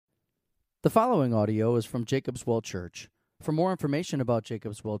The following audio is from Jacob's Well Church. For more information about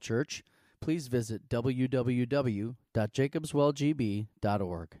Jacob's Well Church, please visit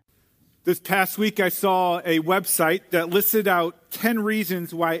www.jacobswellgb.org. This past week, I saw a website that listed out 10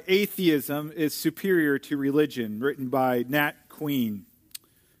 reasons why atheism is superior to religion, written by Nat Queen.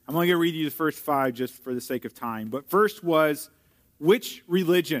 I'm only going to read you the first 5 just for the sake of time. But first was, which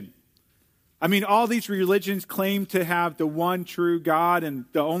religion? I mean, all these religions claim to have the one true God and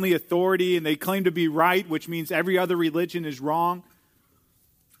the only authority, and they claim to be right, which means every other religion is wrong.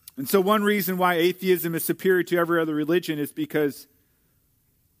 And so one reason why atheism is superior to every other religion is because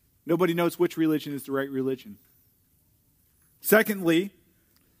nobody knows which religion is the right religion. Secondly,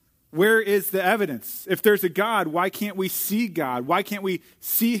 where is the evidence? If there's a God, why can't we see God? Why can't we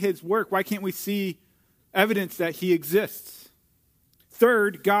see His work? Why can't we see evidence that He exists?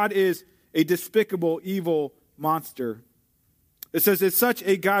 Third, God is a despicable, evil monster. It says, if such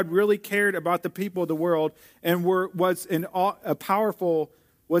a God really cared about the people of the world and was as powerful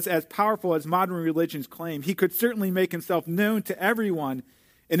as modern religions claim, He could certainly make Himself known to everyone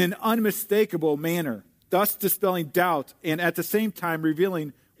in an unmistakable manner, thus dispelling doubt and at the same time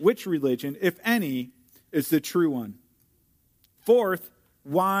revealing which religion, if any, is the true one. Fourth,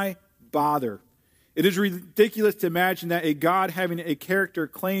 why bother? It is ridiculous to imagine that a God having a character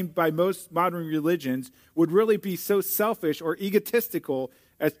claimed by most modern religions would really be so selfish or egotistical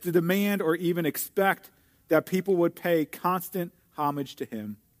as to demand or even expect that people would pay constant homage to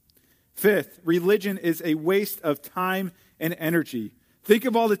Him. Fifth, religion is a waste of time and energy. Think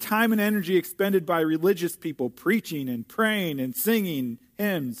of all the time and energy expended by religious people preaching and praying and singing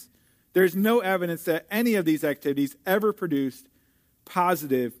hymns. There's no evidence that any of these activities ever produced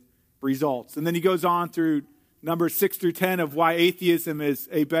positive results. And then he goes on through numbers 6 through 10 of why atheism is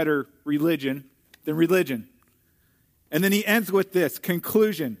a better religion than religion. And then he ends with this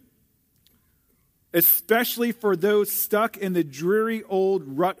conclusion. Especially for those stuck in the dreary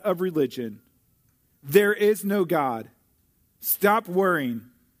old rut of religion, there is no God. Stop worrying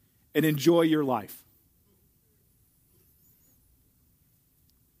and enjoy your life.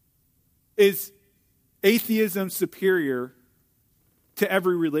 Is atheism superior to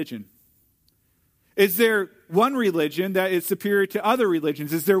every religion? Is there one religion that is superior to other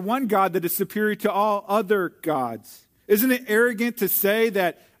religions? Is there one God that is superior to all other gods? Isn't it arrogant to say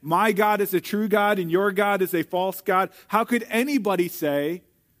that my God is a true God and your God is a false God? How could anybody say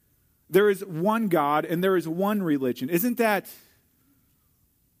there is one God and there is one religion? Isn't that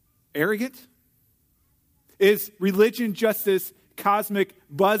arrogant? Is religion just this cosmic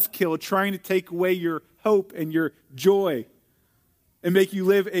buzzkill trying to take away your hope and your joy and make you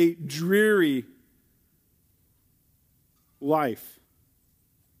live a dreary life?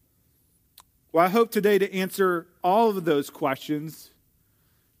 Well, I hope today to answer all of those questions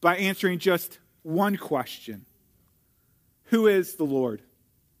by answering just one question. Who is the Lord?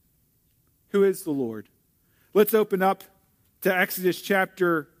 Who is the Lord? Let's open up to Exodus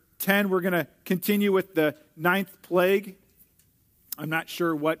chapter 10. We're going to continue with the 9th plague. I'm not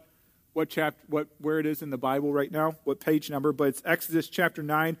sure where it is in the Bible right now, what page number, but it's Exodus chapter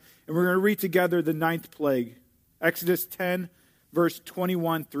 9, and we're going to read together the 9th plague. Exodus 10, verse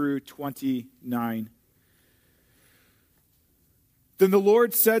 21 through 29. Then the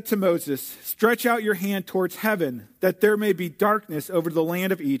Lord said to Moses, stretch out your hand towards heaven, that there may be darkness over the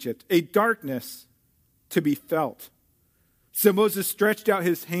land of Egypt, a darkness to be felt. So Moses stretched out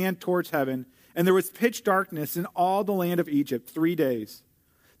his hand towards heaven, and there was pitch darkness in all the land of Egypt 3 days.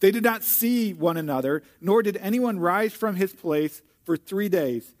 They did not see one another, nor did anyone rise from his place for 3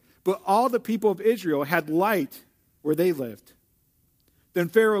 days. But all the people of Israel had light where they lived. Then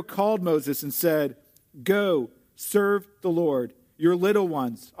Pharaoh called Moses and said, go, serve the Lord. Your little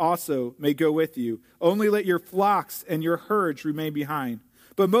ones also may go with you. Only let your flocks and your herds remain behind.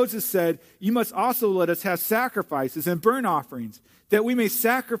 But Moses said, you must also let us have sacrifices and burnt offerings, that we may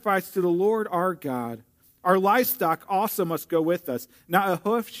sacrifice to the Lord our God. Our livestock also must go with us. Not a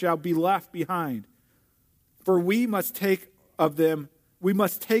hoof shall be left behind. For we must take of them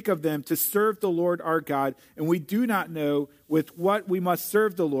to serve the Lord our God, and we do not know with what we must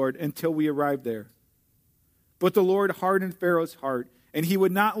serve the Lord until we arrive there. But the Lord hardened Pharaoh's heart, and he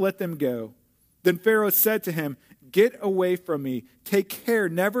would not let them go. Then Pharaoh said to him, get away from me. Take care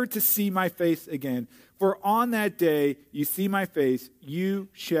never to see my face again. For on that day you see my face, you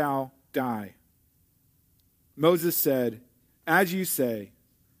shall die. Moses said, as you say,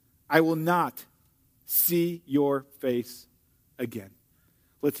 I will not see your face again.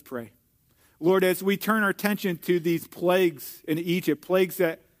 Let's pray. Lord, as we turn our attention to these plagues in Egypt, plagues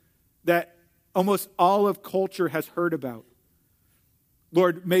that almost all of culture has heard about.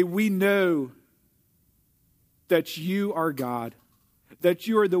 Lord, may we know that you are God, that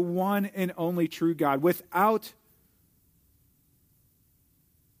you are the one and only true God, without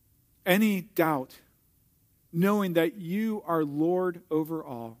any doubt, knowing that you are Lord over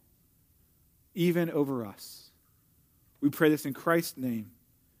all, even over us. We pray this in Christ's name.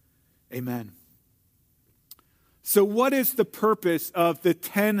 Amen. So what is the purpose of the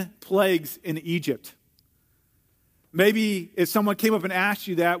 10 plagues in Egypt? Maybe if someone came up and asked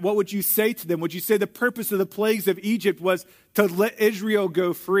you that, what would you say to them? Would you say the purpose of the plagues of Egypt was to let Israel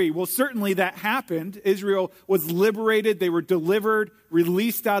go free? Well, certainly that happened. Israel was liberated. They were delivered,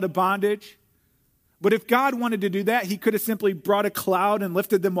 released out of bondage. But if God wanted to do that, he could have simply brought a cloud and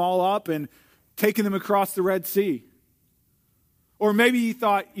lifted them all up and taken them across the Red Sea. Or maybe he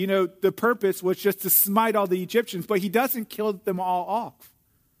thought, the purpose was just to smite all the Egyptians, but he doesn't kill them all off.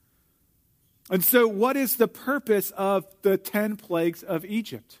 And so what is the purpose of the 10 plagues of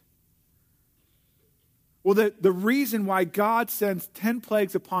Egypt? Well, the reason why God sends 10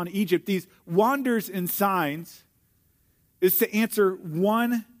 plagues upon Egypt, these wonders and signs, is to answer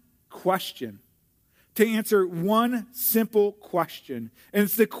one question. To answer one simple question. And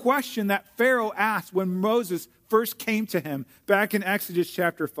it's the question that Pharaoh asked when Moses first came to him back in Exodus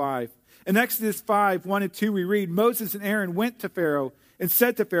chapter 5. In Exodus 5, 1 and 2, we read, Moses and Aaron went to Pharaoh and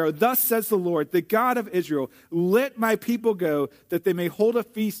said to Pharaoh, "Thus says the Lord, the God of Israel, let my people go, that they may hold a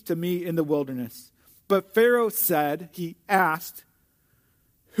feast to me in the wilderness." But Pharaoh said, he asked,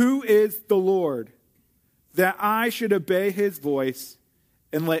 "Who is the Lord, that I should obey his voice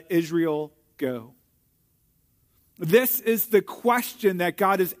and let Israel go?" This is the question that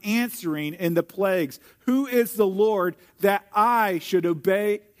God is answering in the plagues. Who is the Lord that I should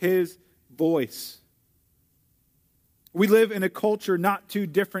obey his voice? We live in a culture not too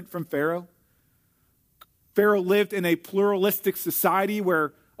different from Pharaoh. Pharaoh lived in a pluralistic society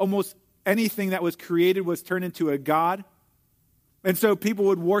where almost anything that was created was turned into a god. And so people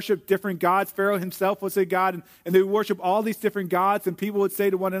would worship different gods. Pharaoh himself was a god, and they would worship all these different gods, and people would say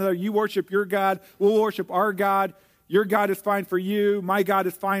to one another, "You worship your God, we'll worship our God. Your God is fine for you, my God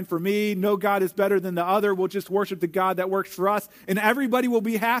is fine for me. No God is better than the other. We'll just worship the God that works for us, and everybody will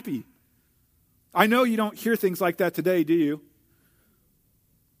be happy." I know you don't hear things like that today, do you?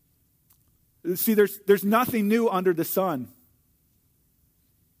 See, there's nothing new under the sun.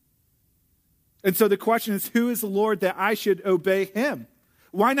 And so the question is, who is the Lord that I should obey him?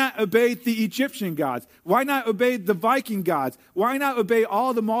 Why not obey the Egyptian gods? Why not obey the Viking gods? Why not obey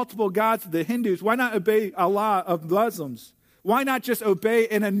all the multiple gods of the Hindus? Why not obey Allah of Muslims? Why not just obey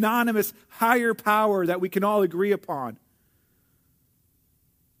an anonymous higher power that we can all agree upon?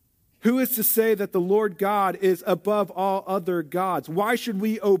 Who is to say that the Lord God is above all other gods? Why should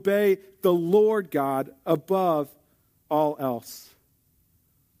we obey the Lord God above all else?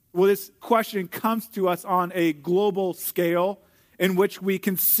 Well, this question comes to us on a global scale in which we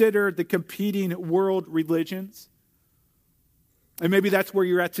consider the competing world religions. And maybe that's where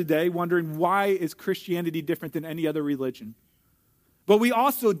you're at today, wondering why is Christianity different than any other religion? But we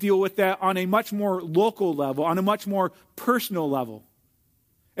also deal with that on a much more local level, on a much more personal level.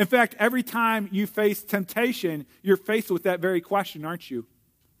 In fact, every time you face temptation, you're faced with that very question, aren't you?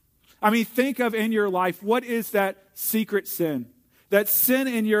 I mean, think of in your life, what is that secret sin? That sin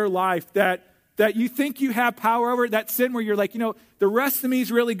in your life that you think you have power over, that sin where you're like, the rest of me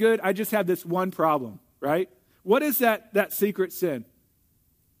is really good, I just have this one problem, right? What is that secret sin?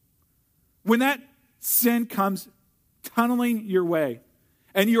 When that sin comes tunneling your way,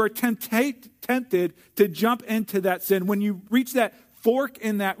 and you are tempted to jump into that sin, when you reach that fork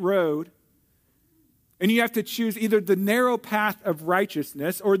in that road, and you have to choose either the narrow path of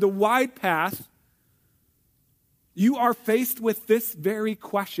righteousness or the wide path, you are faced with this very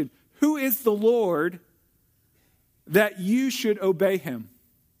question. Who is the Lord that you should obey him?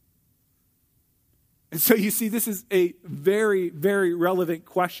 And so you see, this is a very, very relevant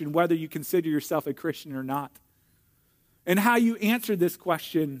question, whether you consider yourself a Christian or not. And how you answer this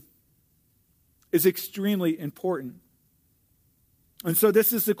question is extremely important. And so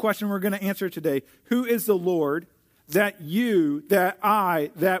this is the question we're going to answer today. Who is the Lord that you, that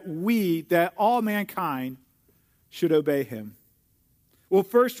I, that we, that all mankind should obey him? Well,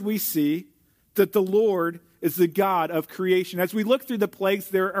 first we see that the Lord is the God of creation. As we look through the plagues,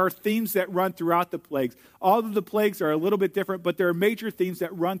 there are themes that run throughout the plagues. All of the plagues are a little bit different, but there are major themes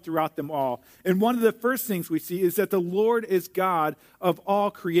that run throughout them all. And one of the first things we see is that the Lord is God of all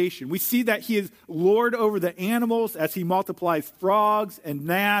creation. We see that he is Lord over the animals as he multiplies frogs and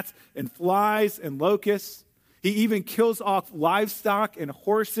gnats and flies and locusts. He even kills off livestock and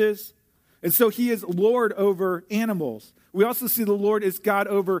horses. And so he is Lord over animals. We also see the Lord is God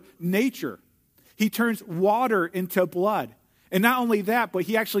over nature. He turns water into blood. And not only that, but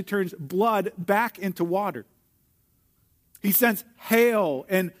he actually turns blood back into water. He sends hail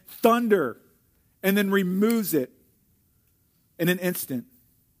and thunder and then removes it in an instant.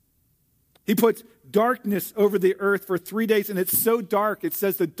 He puts darkness over the earth for 3 days, and it's so dark, it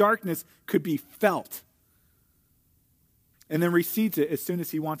says the darkness could be felt. And then recedes it as soon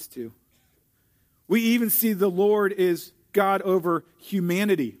as he wants to. We even see the Lord is God over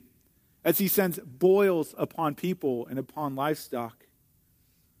humanity as he sends boils upon people and upon livestock.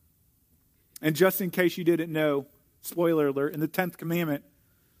 And just in case you didn't know, spoiler alert, in the 10th commandment,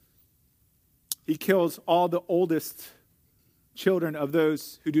 he kills all the oldest children of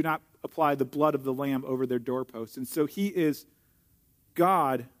those who do not apply the blood of the lamb over their doorposts. And so he is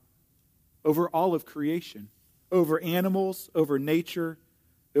God over all of creation, over animals, over nature,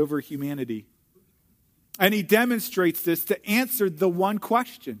 over humanity. And he demonstrates this to answer the one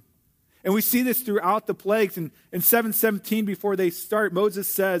question. And we see this throughout the plagues. In 7:17, before they start, Moses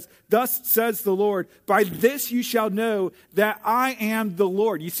says, "Thus says the Lord, by this you shall know that I am the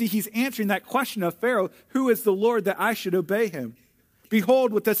Lord." You see, he's answering that question of Pharaoh, who is the Lord that I should obey him?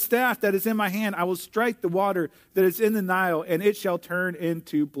 "Behold, with the staff that is in my hand, I will strike the water that is in the Nile, and it shall turn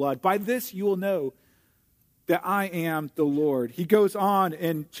into blood. By this you will know that I am the Lord." He goes on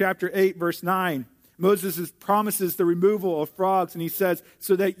in chapter 8, verse 9. Moses promises the removal of frogs, and he says,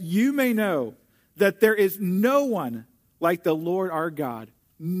 "So that you may know that there is no one like the Lord our God."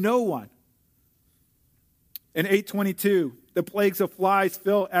 No one. In 8:22, the plagues of flies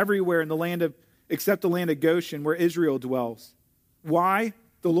fill everywhere in the land of, except the land of Goshen, where Israel dwells. Why?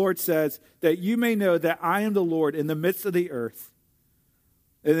 The Lord says, "that you may know that I am the Lord in the midst of the earth."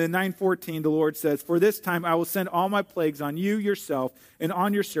 And in 9:14, the Lord says, "For this time I will send all my plagues on you yourself and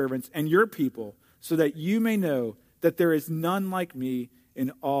on your servants and your people, so that you may know that there is none like me in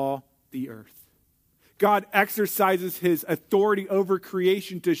all the earth." God exercises his authority over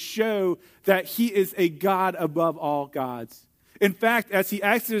creation to show that he is a God above all gods. In fact, as he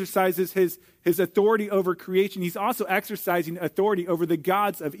exercises his authority over creation, he's also exercising authority over the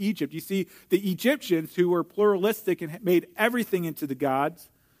gods of Egypt. You see, the Egyptians, who were pluralistic and made everything into the gods,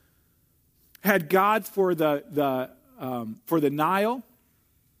 had gods for the Nile.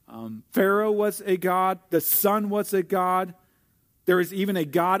 Pharaoh was a god. The sun was a god. There was even a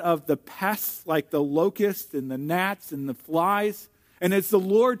god of the pests, like the locusts and the gnats and the flies. And as the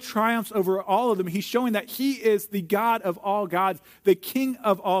Lord triumphs over all of them, he's showing that he is the God of all gods, the King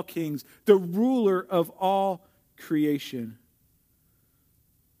of all kings, the ruler of all creation.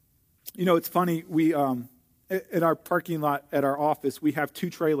 You know, it's funny. We in our parking lot at our office, we have 2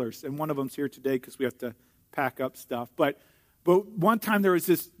 trailers, and one of them's here today because we have to pack up stuff. But one time there was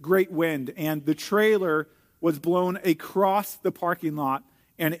this great wind, and the trailer was blown across the parking lot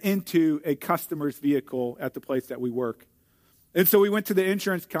and into a customer's vehicle at the place that we work. And so we went to the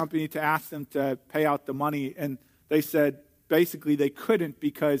insurance company to ask them to pay out the money, and they said basically they couldn't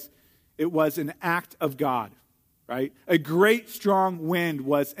because it was an act of God, right? A great strong wind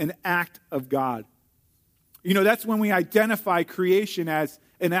was an act of God. You know, that's when we identify creation as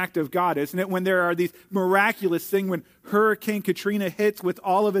an act of God, isn't it? When there are these miraculous things, when Hurricane Katrina hits with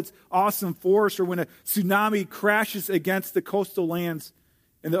all of its awesome force, or when a tsunami crashes against the coastal lands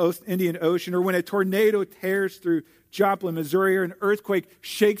in the Indian Ocean, or when a tornado tears through Joplin, Missouri, or an earthquake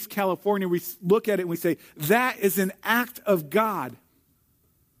shakes California, we look at it and we say, that is an act of God.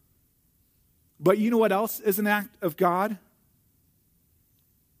 But you know what else is an act of God?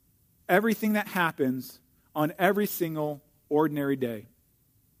 Everything that happens on every single ordinary day.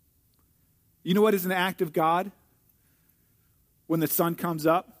 You know what is an act of God? When the sun comes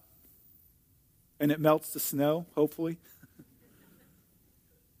up and it melts the snow, hopefully.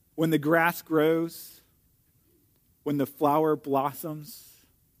 When the grass grows, when the flower blossoms,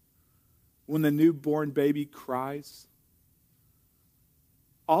 when the newborn baby cries.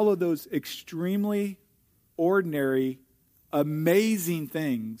 All of those extremely ordinary, amazing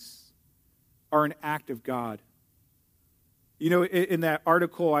things are an act of God. You know, in that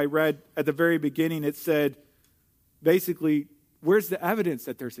article I read at the very beginning, it said, basically, where's the evidence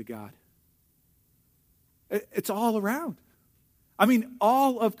that there's a God? It's all around. I mean,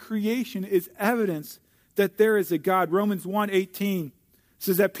 all of creation is evidence that there is a God. Romans 1:18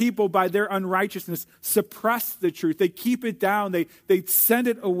 says that people, by their unrighteousness, suppress the truth. They keep it down. They send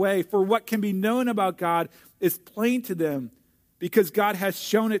it away. For what can be known about God is plain to them, because God has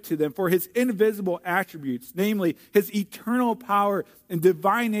shown it to them. For his invisible attributes, namely his eternal power and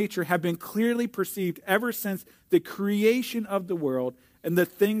divine nature, have been clearly perceived ever since the creation of the world and the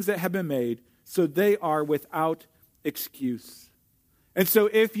things that have been made, so they are without excuse. And so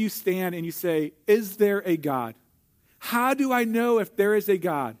if you stand and you say, is there a God? How do I know if there is a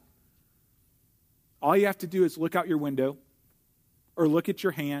God? All you have to do is look out your window, or look at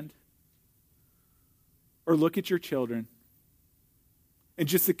your hand, or look at your children. And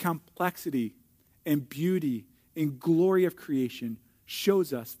just the complexity and beauty and glory of creation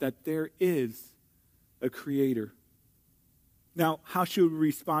shows us that there is a creator. Now, how should we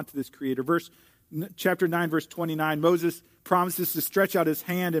respond to this creator? Chapter 9, verse 29, Moses promises to stretch out his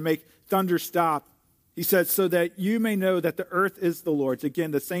hand and make thunder stop. He says, so that you may know that the earth is the Lord's.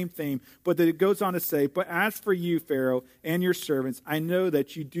 Again, the same theme, but that it goes on to say, but as for you, Pharaoh, and your servants, I know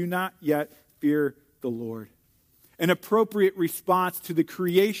that you do not yet fear the Lord. An appropriate response to the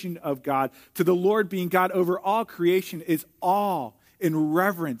creation of God, to the Lord being God over all creation, is awe and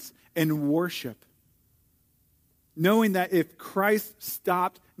reverence and worship. Knowing that if Christ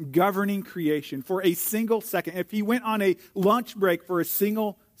stopped governing creation for a single second, if he went on a lunch break for a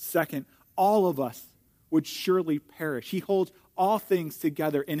single second, all of us would surely perish. He holds all things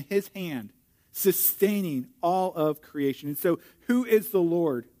together in his hand, sustaining all of creation. And so, who is the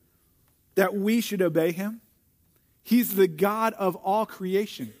Lord that we should obey him? He's the God of all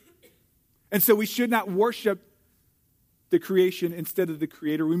creation. And so we should not worship the creation instead of the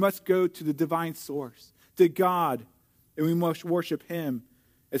creator. We must go to the divine source, to God, and we must worship him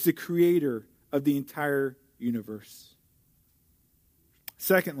as the creator of the entire universe.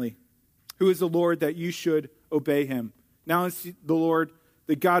 Secondly, who is the Lord that you should obey him? Now it's the Lord,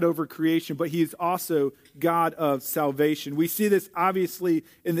 the God over creation, but he is also God of salvation. We see this obviously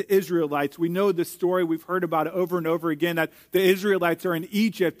in the Israelites. We know the story. We've heard about it over and over again, that the Israelites are in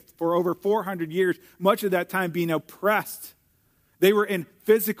Egypt for over 400 years, much of that time being oppressed. They were in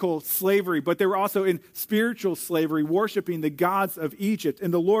physical slavery, but they were also in spiritual slavery, worshiping the gods of Egypt.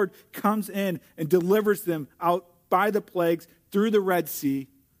 And the Lord comes in and delivers them out by the plagues through the Red Sea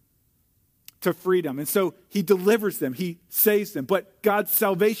to freedom. And so he delivers them, he saves them. But God's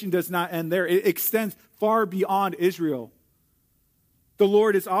salvation does not end there. It extends far beyond Israel. The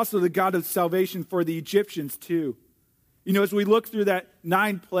Lord is also the God of salvation for the Egyptians too. You know, as we look through that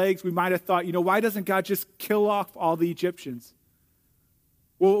 9 plagues, we might have thought, why doesn't God just kill off all the Egyptians?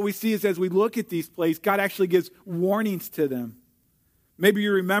 Well, what we see is as we look at these plagues, God actually gives warnings to them. Maybe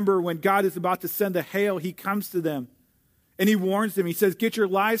you remember when God is about to send the hail, he comes to them and he warns them. He says, get your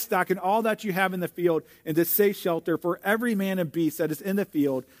livestock and all that you have in the field into safe shelter, for every man and beast that is in the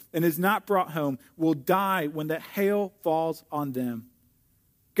field and is not brought home will die when the hail falls on them.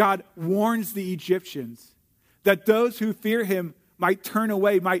 God warns the Egyptians that those who fear him might turn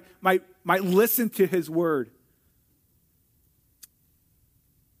away, might listen to his word.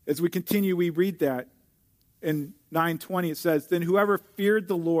 As we continue, we read that in 9:20, it says, then whoever feared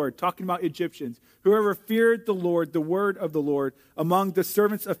the Lord, talking about Egyptians, whoever feared the Lord, the word of the Lord, among the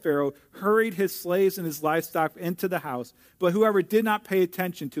servants of Pharaoh, hurried his slaves and his livestock into the house. But whoever did not pay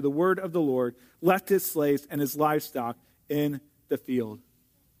attention to the word of the Lord left his slaves and his livestock in the field.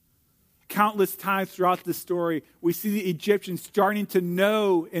 Countless times throughout the story, we see the Egyptians starting to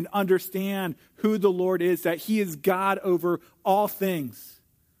know and understand who the Lord is, that he is God over all things.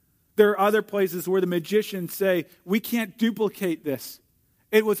 There are other places where the magicians say, we can't duplicate this.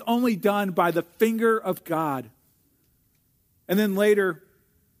 It was only done by the finger of God. And then later,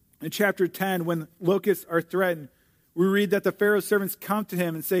 in chapter 10, when locusts are threatened, we read that the Pharaoh's servants come to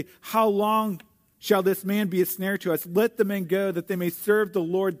him and say, how long shall this man be a snare to us? Let the men go that they may serve the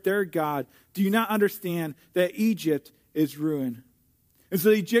Lord their God. Do you not understand that Egypt is ruined? And so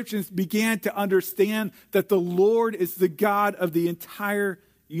the Egyptians began to understand that the Lord is the God of the entire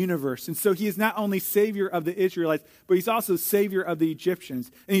universe. And so he is not only Savior of the Israelites, but he's also Savior of the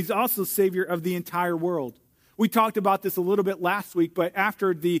Egyptians. And he's also Savior of the entire world. We talked about this a little bit last week, but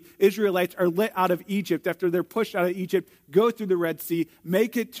after the Israelites are let out of Egypt, after they're pushed out of Egypt, go through the Red Sea,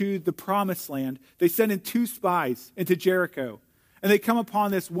 make it to the Promised Land, they send in 2 spies into Jericho. And they come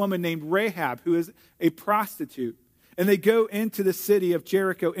upon this woman named Rahab, who is a prostitute. And they go into the city of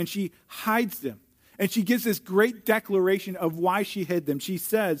Jericho, and she hides them. And she gives this great declaration of why she hid them. She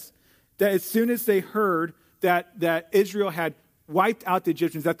says that as soon as they heard that Israel had wiped out the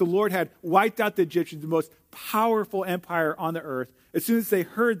Egyptians, that the Lord had wiped out the Egyptians, the most powerful empire on the earth, as soon as they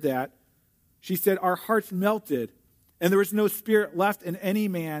heard that, she said, our hearts melted, and there was no spirit left in any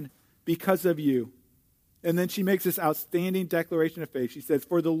man because of you. And then she makes this outstanding declaration of faith. She says,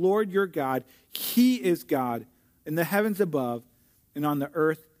 for the Lord your God, he is God in the heavens above and on the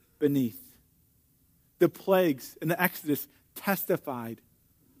earth beneath. The plagues and the Exodus testified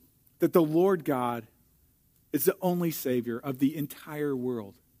that the Lord God is the only Savior of the entire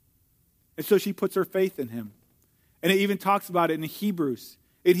world. And so she puts her faith in him. And it even talks about it in Hebrews.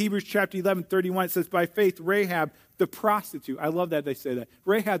 In Hebrews chapter 11, 31, it says, by faith, Rahab, the prostitute, I love that they say that.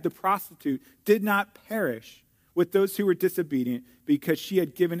 Rahab, the prostitute, did not perish with those who were disobedient because she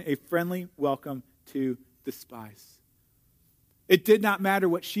had given a friendly welcome to the spies. It did not matter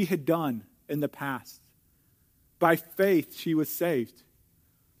what she had done in the past. By faith, she was saved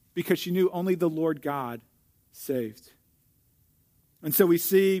because she knew only the Lord God saved. And so we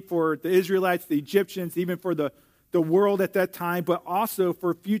see for the Israelites, the Egyptians, even for the world at that time, but also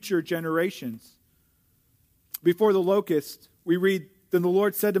for future generations. Before the locust, we read, then the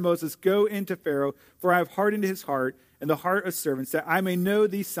Lord said to Moses, go into Pharaoh, for I have hardened his heart and the heart of servants, that I may know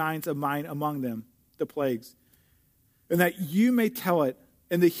these signs of mine among them, the plagues, and that you may tell it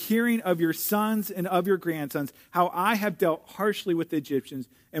in the hearing of your sons and of your grandsons, how I have dealt harshly with the Egyptians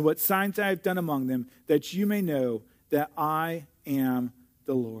and what signs I have done among them, that you may know that I am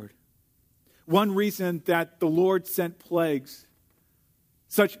the Lord. One reason that the Lord sent plagues,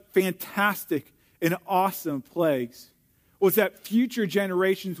 such fantastic and awesome plagues, was that future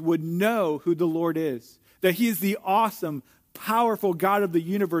generations would know who the Lord is, that he is the awesome, powerful God of the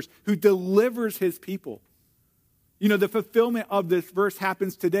universe who delivers his people. You know, the fulfillment of this verse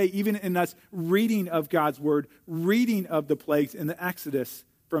happens today, even in us reading of God's word, reading of the plagues in the Exodus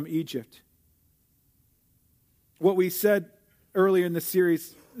from Egypt. What we said earlier in the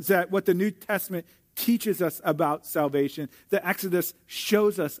series is that what the New Testament teaches us about salvation, the Exodus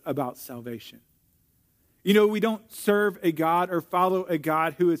shows us about salvation. You know, we don't serve a God or follow a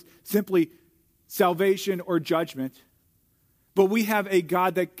God who is simply salvation or judgment, but we have a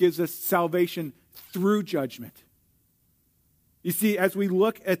God that gives us salvation through judgment. You see, as we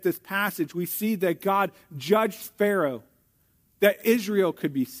look at this passage, we see that God judged Pharaoh, that Israel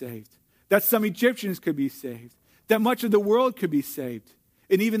could be saved, that some Egyptians could be saved, that much of the world could be saved,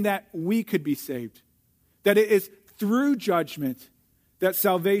 and even that we could be saved. That it is through judgment that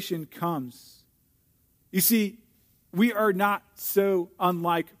salvation comes. You see, we are not so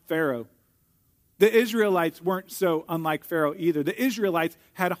unlike Pharaoh. The Israelites weren't so unlike Pharaoh either. The Israelites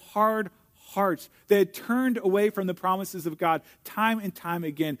had hard hearts. They had turned away from the promises of God time and time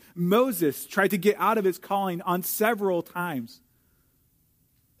again. Moses tried to get out of his calling on several times.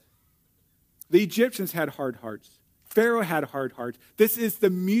 The Egyptians had hard hearts. Pharaoh had hard hearts. This is the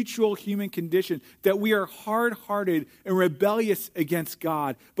mutual human condition, that we are hard-hearted and rebellious against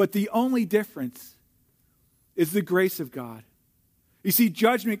God. But the only difference is the grace of God. You see,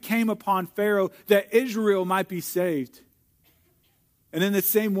 judgment came upon Pharaoh that Israel might be saved. And in the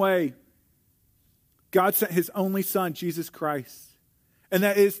same way, God sent his only son, Jesus Christ. And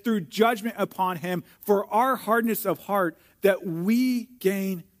that is through judgment upon him for our hardness of heart that we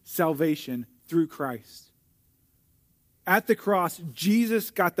gain salvation through Christ. At the cross,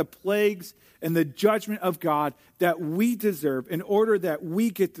 Jesus got the plagues and the judgment of God that we deserve in order that we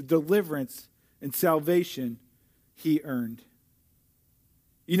get the deliverance and salvation he earned.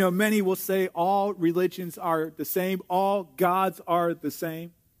 You know, many will say all religions are the same, all gods are the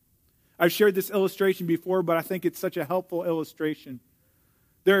same. I've shared this illustration before, but I think it's such a helpful illustration.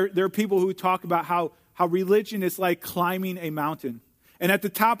 There are people who talk about how religion is like climbing a mountain. And at the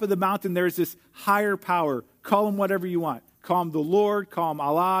top of the mountain, there's this higher power. Call him whatever you want. Call him the Lord, call him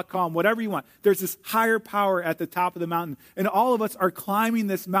Allah, call him whatever you want. There's this higher power at the top of the mountain. And all of us are climbing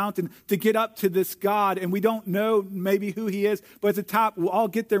this mountain to get up to this God. And we don't know maybe who he is. But at the top, we'll all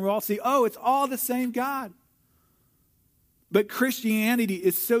get there and we'll all see, oh, it's all the same God. But Christianity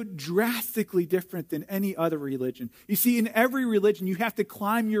is so drastically different than any other religion. You see, in every religion, you have to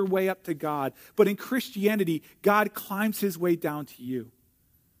climb your way up to God. But in Christianity, God climbs his way down to you.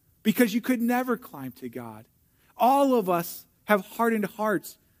 Because you could never climb to God. All of us have hardened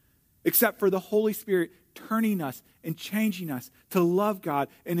hearts, except for the Holy Spirit turning us and changing us to love God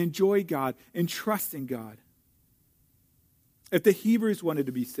and enjoy God and trust in God. If the Hebrews wanted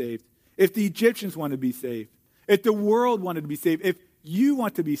to be saved, if the Egyptians wanted to be saved, if the world wanted to be saved, if you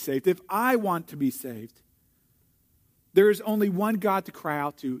want to be saved, if I want to be saved, there is only one God to cry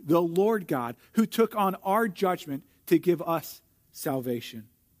out to, the Lord God, who took on our judgment to give us salvation.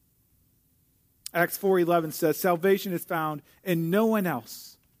 Acts 4:11 says, salvation is found in no one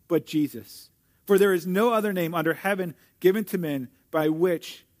else but Jesus. For there is no other name under heaven given to men by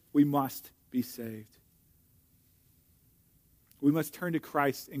which we must be saved. We must turn to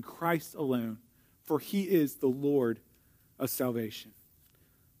Christ and Christ alone, for he is the Lord of salvation.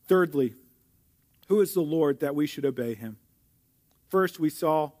 Thirdly, who is the Lord that we should obey him? First, we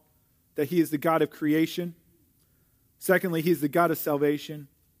saw that he is the God of creation. Secondly, he is the God of salvation.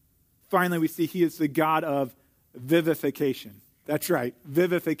 Finally, we see he is the God of vivification. That's right,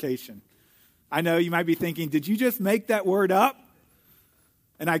 vivification. I know you might be thinking, did you just make that word up?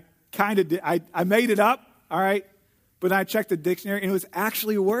 And I kind of did. I made it up, all right? But I checked the dictionary, and it was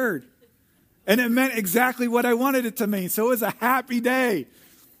actually a word. And it meant exactly what I wanted it to mean. So it was a happy day.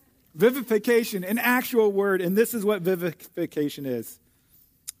 Vivification, an actual word, and this is what vivification is.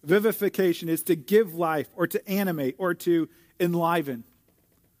 Vivification is to give life or to animate or to enliven.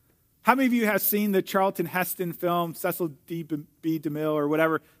 How many of you have seen the Charlton Heston film, Cecil B. DeMille or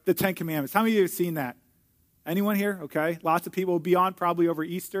whatever, The Ten Commandments? How many of you have seen that? Anyone here? Okay. Lots of people beyond probably over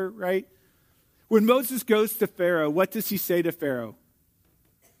Easter, right? When Moses goes to Pharaoh, what does he say to Pharaoh?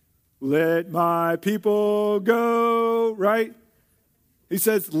 Let my people go, right? He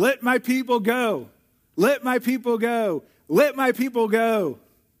says, let my people go. Let my people go. Let my people go.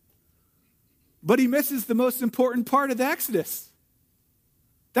 But he misses the most important part of the Exodus.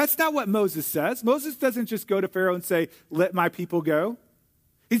 That's not what Moses says. Moses doesn't just go to Pharaoh and say, let my people go.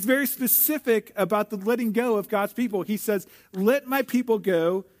 He's very specific about the letting go of God's people. He says, let my people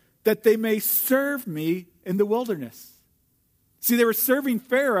go that they may serve me in the wilderness. See, they were serving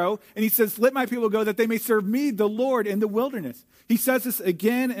Pharaoh, and he says, let my people go that they may serve me, the Lord, in the wilderness. He says this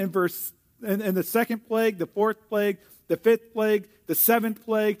again in the second plague, the fourth plague, the fifth plague, the seventh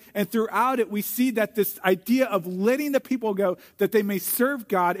plague, and throughout it we see that this idea of letting the people go that they may serve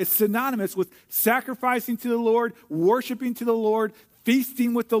God is synonymous with sacrificing to the Lord, worshiping to the Lord,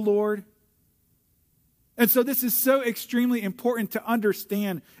 feasting with the Lord. And so this is so extremely important to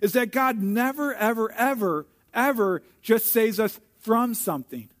understand, is that God never, ever, ever, ever just saves us from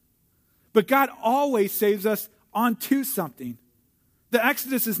something. But God always saves us onto something. The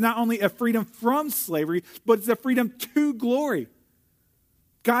Exodus is not only a freedom from slavery, but it's a freedom to glory.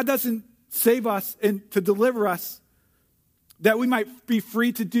 God doesn't save us and to deliver us that we might be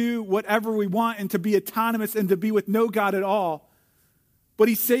free to do whatever we want and to be autonomous and to be with no God at all. But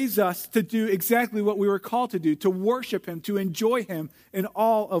he saves us to do exactly what we were called to do, to worship him, to enjoy him in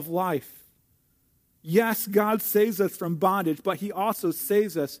all of life. Yes, God saves us from bondage, but he also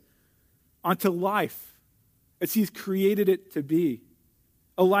saves us onto life as he's created it to be.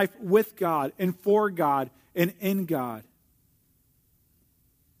 A life with God and for God and in God.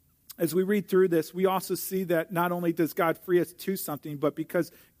 As we read through this, we also see that not only does God free us to something, but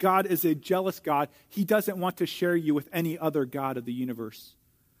because God is a jealous God, he doesn't want to share you with any other god of the universe.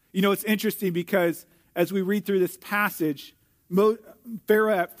 You know, it's interesting because as we read through this passage,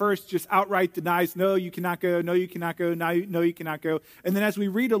 Pharaoh at first just outright denies, no, you cannot go, no, you cannot go, no, you cannot go. And then as we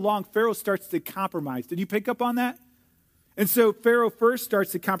read along, Pharaoh starts to compromise. Did you pick up on that? And so Pharaoh first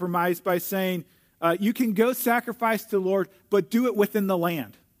starts to compromise by saying, you can go sacrifice to the Lord, but do it within the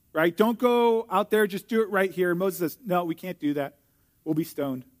land, right? Don't go out there, just do it right here. And Moses says, no, we can't do that. We'll be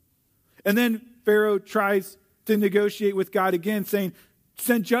stoned. And then Pharaoh tries to negotiate with God again, saying,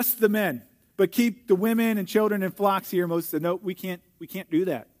 send just the men, but keep the women and children and flocks here. Moses said, no, we can't do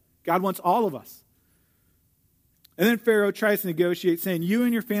that. God wants all of us. And then Pharaoh tries to negotiate, saying, you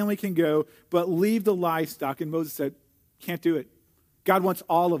and your family can go, but leave the livestock. And Moses said, can't do it. God wants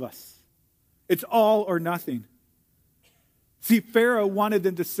all of us. It's all or nothing. See, Pharaoh wanted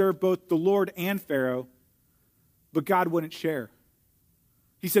them to serve both the Lord and Pharaoh, but God wouldn't share.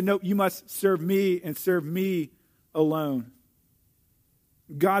 He said, no, you must serve me and serve me alone.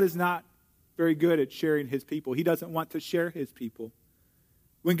 God is not very good at sharing his people. He doesn't want to share his people.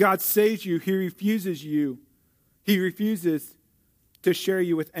 When God saves you, he refuses you. He refuses to share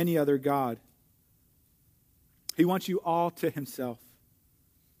you with any other god. He wants you all to himself.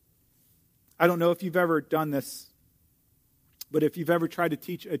 I don't know if you've ever done this, but if you've ever tried to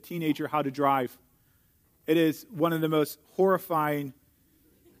teach a teenager how to drive, it is one of the most horrifying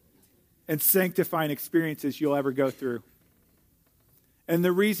and sanctifying experiences you'll ever go through. And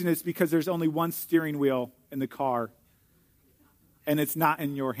the reason is because there's only one steering wheel in the car, and it's not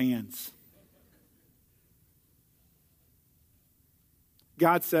in your hands.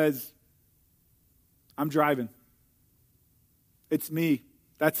 God says, I'm driving. It's me.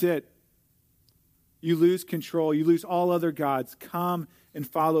 That's it. You lose control. You lose all other gods. Come and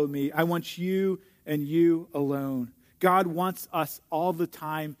follow me. I want you and you alone. God wants us all the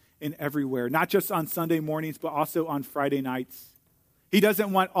time and everywhere, not just on Sunday mornings, but also on Friday nights. He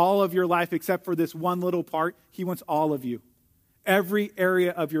doesn't want all of your life except for this one little part. He wants all of you, every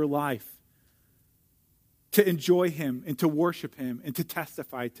area of your life, to enjoy him and to worship him and to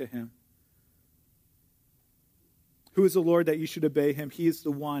testify to him. Who is the Lord that you should obey him? He is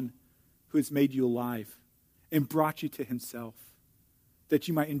the one who has made you alive and brought you to himself, that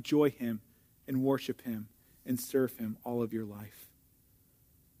you might enjoy him and worship him and serve him all of your life.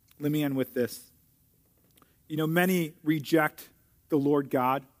 Let me end with this. You know, many reject the Lord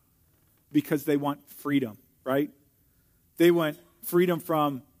God because they want freedom, right? They want freedom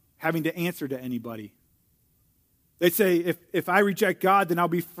from having to answer to anybody. They say, if I reject God, then I'll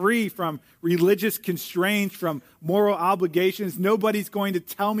be free from religious constraints, from moral obligations. Nobody's going to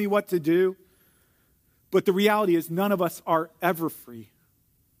tell me what to do. But the reality is none of us are ever free.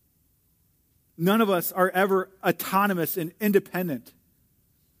 None of us are ever autonomous and independent.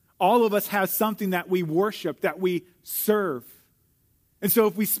 All of us have something that we worship, that we serve. And so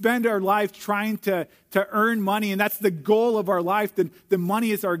if we spend our life trying to earn money, and that's the goal of our life, then the money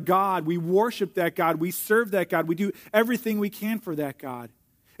is our God. We worship that God. We serve that God. We do everything we can for that God.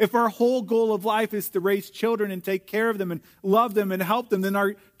 If our whole goal of life is to raise children and take care of them and love them and help them, then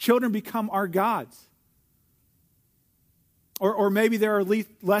our children become our gods. Or maybe there are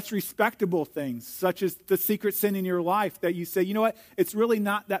less respectable things, such as the secret sin in your life that you say, you know what, it's really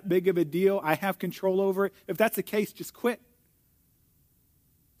not that big of a deal. I have control over it. If that's the case, just quit.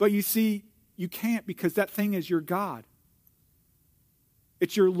 But you see, you can't, because that thing is your God.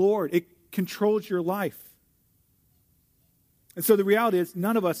 It's your Lord. It controls your life. And so the reality is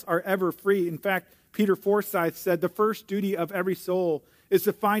none of us are ever free. In fact, Peter Forsyth said the first duty of every soul is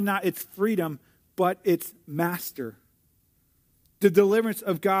to find not its freedom, but its master. The deliverance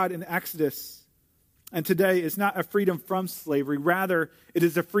of God in Exodus and today is not a freedom from slavery. Rather, it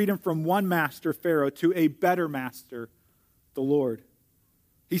is a freedom from one master, Pharaoh, to a better master, the Lord.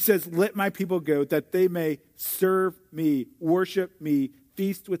 He says, let my people go that they may serve me, worship me,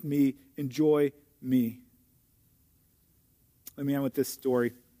 feast with me, enjoy me. Let me end with this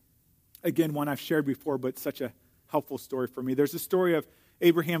story. Again, one I've shared before, but such a helpful story for me. There's a story of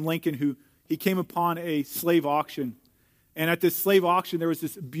Abraham Lincoln who he came upon a slave auction. And at this slave auction, there was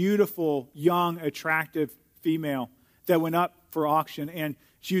this beautiful, young, attractive female that went up for auction. And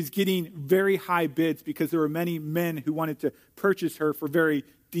she was getting very high bids because there were many men who wanted to purchase her for very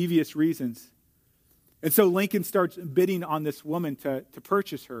devious reasons. And so Lincoln starts bidding on this woman to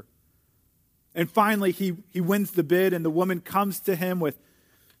purchase her. And finally, he wins the bid, and the woman comes to him with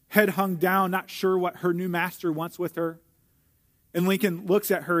head hung down, not sure what her new master wants with her. And Lincoln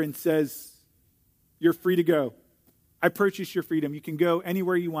looks at her and says, you're free to go. I purchase your freedom. You can go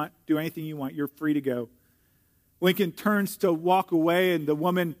anywhere you want, do anything you want. You're free to go. Lincoln turns to walk away, and the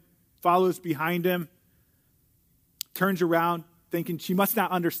woman follows behind him, turns around, thinking she must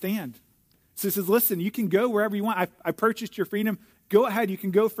not understand. So he says, listen, you can go wherever you want. I purchased your freedom. Go ahead. You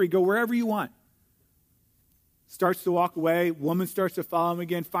can go free. Go wherever you want. Starts to walk away. Woman starts to follow him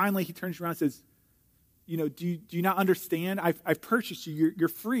again. Finally, he turns around and says, do you not understand? I've purchased you. You're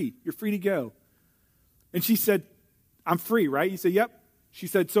free. You're free to go. And she said, I'm free, right? He said, yep. She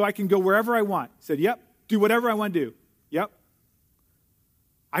said, so I can go wherever I want. He said, yep. Do whatever I want to do. Yep.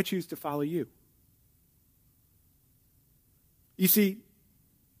 I choose to follow you. You see,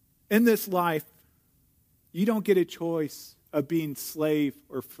 in this life, you don't get a choice of being slave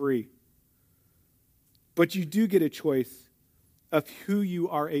or free. But you do get a choice of who you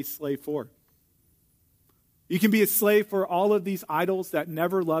are a slave for. You can be a slave for all of these idols that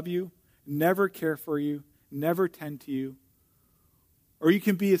never love you, never care for you, never tend to you. Or you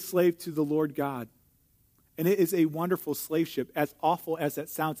can be a slave to the Lord God. And it is a wonderful slaveship. As awful as that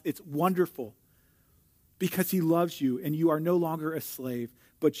sounds, it's wonderful. Because he loves you, and you are no longer a slave,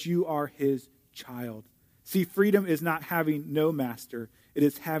 but you are his child. See, freedom is not having no master. It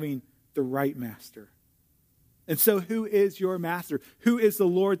is having the right master. And so who is your master? Who is the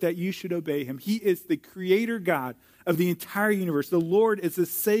Lord that you should obey him? He is the creator God of the entire universe. The Lord is the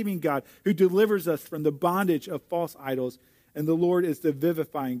saving God who delivers us from the bondage of false idols. And the Lord is the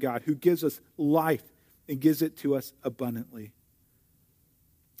vivifying God who gives us life and gives it to us abundantly.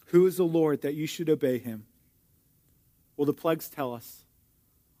 Who is the Lord that you should obey him? Well, the plagues tell us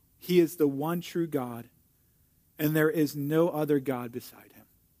he is the one true God, and there is no other God beside him.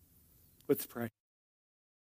 Let's pray.